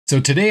So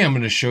today I'm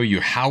going to show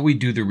you how we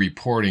do the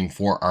reporting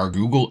for our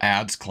Google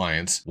Ads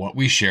clients, what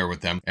we share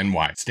with them, and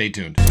why. Stay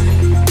tuned.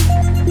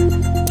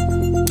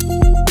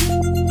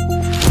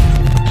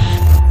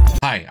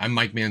 Hi, I'm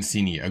Mike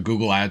Mancini, a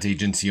Google Ads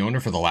agency owner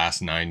for the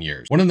last 9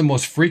 years. One of the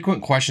most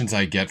frequent questions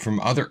I get from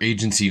other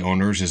agency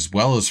owners as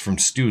well as from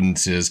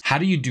students is, how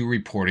do you do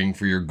reporting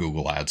for your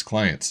Google Ads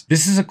clients?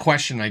 This is a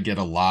question I get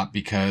a lot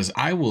because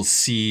I will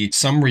see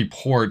some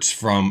reports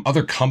from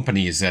other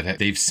companies that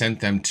they've sent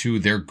them to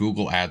their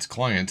Google Ads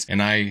clients,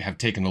 and I have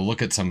taken a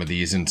look at some of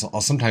these, and I'll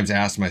sometimes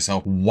ask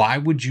myself, why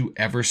would you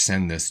ever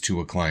send this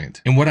to a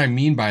client? And what I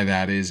mean by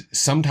that is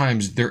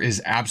sometimes there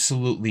is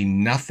absolutely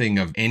nothing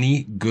of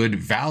any good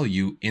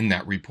value in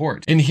that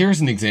report. And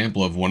here's an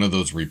example of one of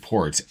those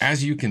reports.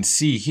 As you can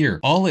see here,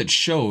 all it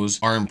shows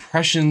are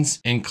impressions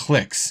and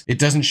clicks. It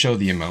doesn't show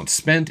the amount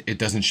spent, it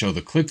doesn't show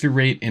the click-through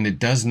rate, and it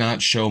does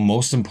not show,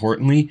 most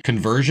importantly,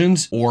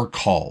 conversions or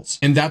calls.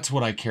 And that's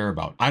what I care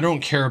about. I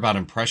don't care about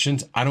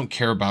impressions, I don't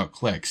care about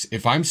clicks.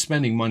 If I'm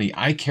spending money,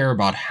 I care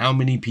about how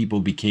many people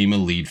became a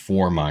lead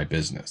for my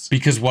business.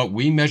 Because what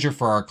we measure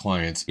for our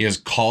clients is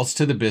calls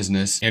to the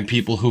business and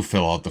people who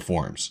fill out the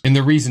forms. And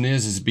the reason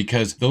is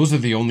because those are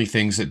the only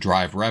things that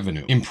drive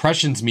revenue.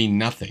 Impressions mean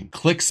nothing.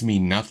 Clicks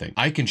mean nothing.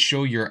 I can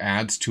show your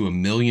ads to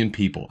 1 million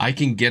people. I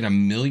can get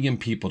 1 million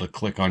people to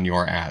click on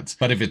your ads.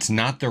 But if it's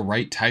not the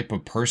right type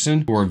of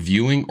person who are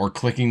viewing or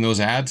clicking those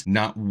ads,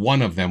 not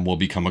one of them will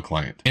become a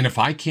client. And if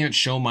I can't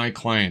show my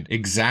client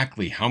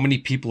exactly how many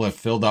people have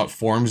filled out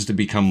forms to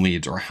become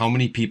leads or how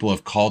many people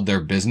have called their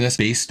business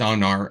based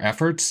on our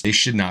efforts, they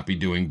should not be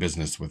doing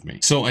business with me.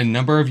 So a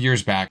number of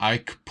years back,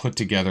 I put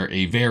together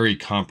a very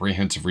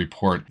comprehensive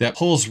report that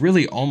pulls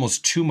really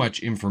almost too much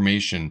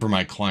information for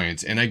my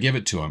clients, and I give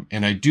it to them.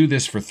 And I do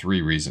this for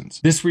 3 reasons.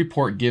 This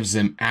report gives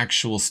them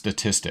actual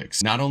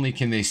statistics. Not only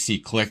can they see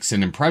clicks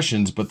and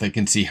impressions, but they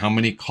can see how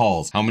many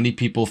calls, how many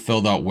people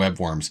filled out web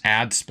forms,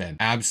 ad spend,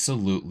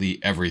 absolutely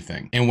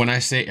everything. And when I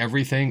say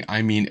everything,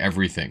 I mean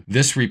everything.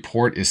 This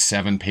report is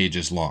 7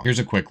 pages long. Here's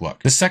a quick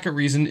look. The second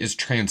reason is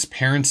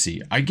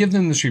transparency. I give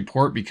them this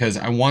report because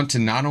I want to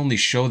not only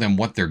show them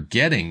what they're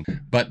getting,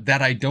 but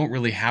that I don't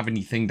really have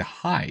anything to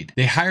hide.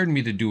 They hired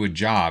me to do a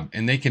job,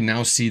 and they can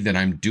now see that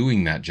I'm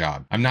doing that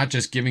job. I'm not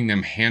just giving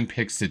them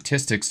hand-picked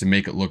statistics to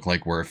make it look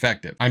like we're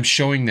effective. I'm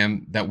showing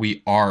them that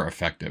we are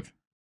effective.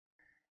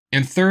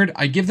 And third,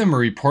 I give them a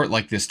report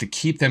like this to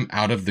keep them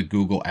out of the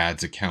Google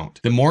Ads account.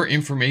 The more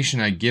information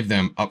I give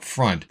them up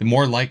front, the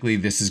more likely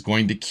this is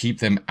going to keep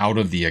them out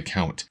of the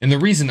account. And the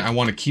reason I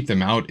want to keep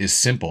them out is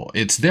simple.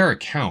 It's their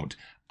account.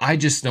 I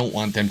just don't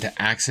want them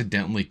to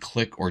accidentally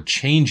click or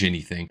change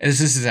anything, as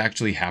this has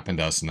actually happened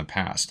to us in the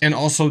past. And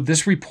also,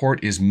 this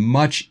report is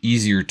much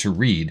easier to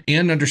read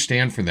and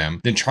understand for them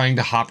than trying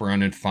to hop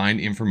around and find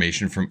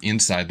information from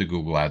inside the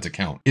Google Ads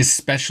account,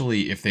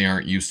 especially if they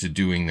aren't used to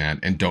doing that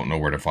and don't know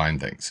where to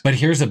find things. But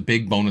here's a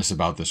big bonus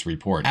about this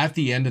report. At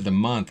the end of the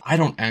month, I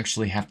don't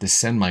actually have to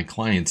send my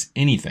clients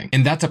anything.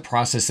 And that's a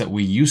process that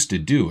we used to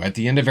do. At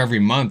the end of every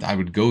month, I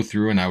would go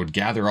through and I would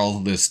gather all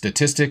of the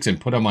statistics and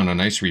put them on a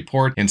nice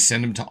report and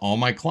send them to all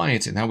my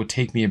clients, and that would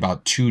take me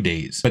about 2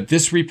 days. But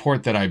this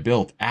report that I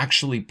built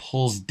actually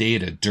pulls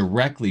data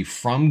directly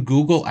from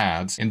Google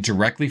Ads and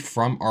directly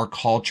from our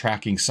call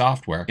tracking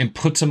software and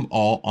puts them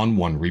all on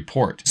one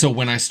report. So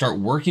when I start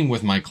working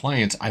with my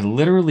clients, I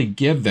literally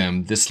give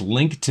them this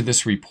link to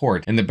this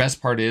report. And the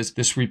best part is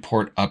this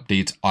report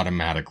updates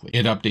automatically.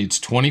 It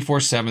updates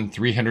 24/7,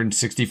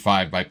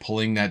 365 by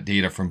pulling that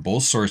data from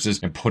both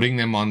sources and putting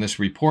them on this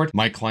report.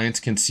 My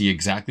clients can see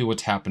exactly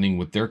what's happening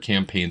with their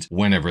campaigns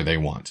whenever they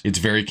want.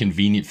 It's very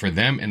convenient for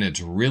them, and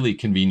it's really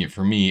convenient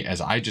for me, as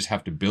I just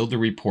have to build the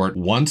report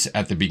once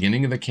at the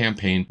beginning of the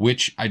campaign,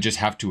 which I just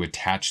have to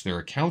attach their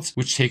accounts,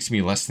 which takes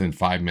me less than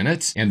 5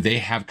 minutes, and they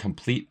have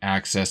complete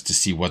access to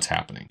see what's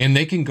happening. And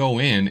they can go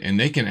in and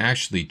they can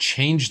actually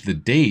change the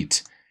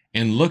date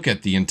and look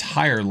at the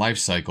entire life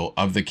cycle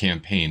of the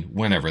campaign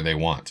whenever they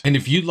want. And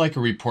if you'd like a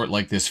report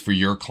like this for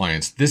your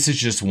clients, this is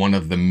just one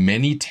of the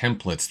many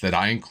templates that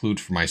I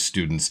include for my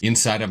students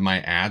inside of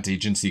my ads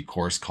agency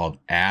course called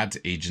Ads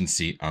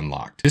Agency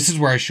Unlocked. This is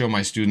where I show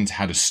my students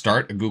how to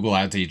start a Google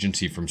Ads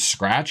agency from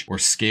scratch or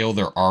scale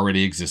their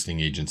already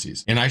existing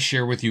agencies. And I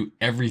share with you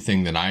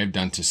everything that I have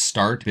done to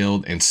start,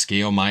 build, and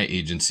scale my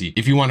agency.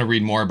 If you want to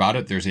read more about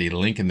it, there's a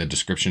link in the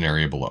description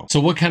area below.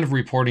 So what kind of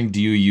reporting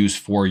do you use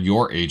for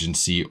your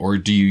agency, or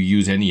do you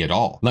use any at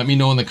all? Let me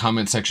know in the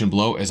comment section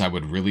below, as I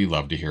would really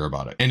love to hear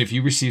about it. And if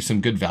you receive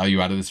some good value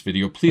out of this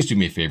video, please do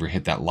me a favor,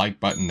 hit that like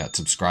button, that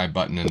subscribe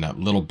button, and that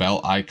little bell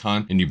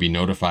icon, and you'll be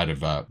notified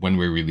of when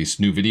we release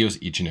new videos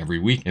each and every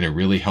week. And it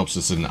really helps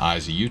us in the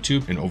eyes of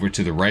YouTube. And over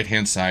to the right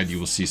hand side, you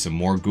will see some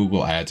more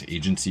Google Ads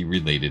agency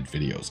related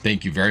videos.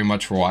 Thank you very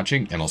much for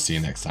watching, and I'll see you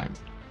next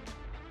time.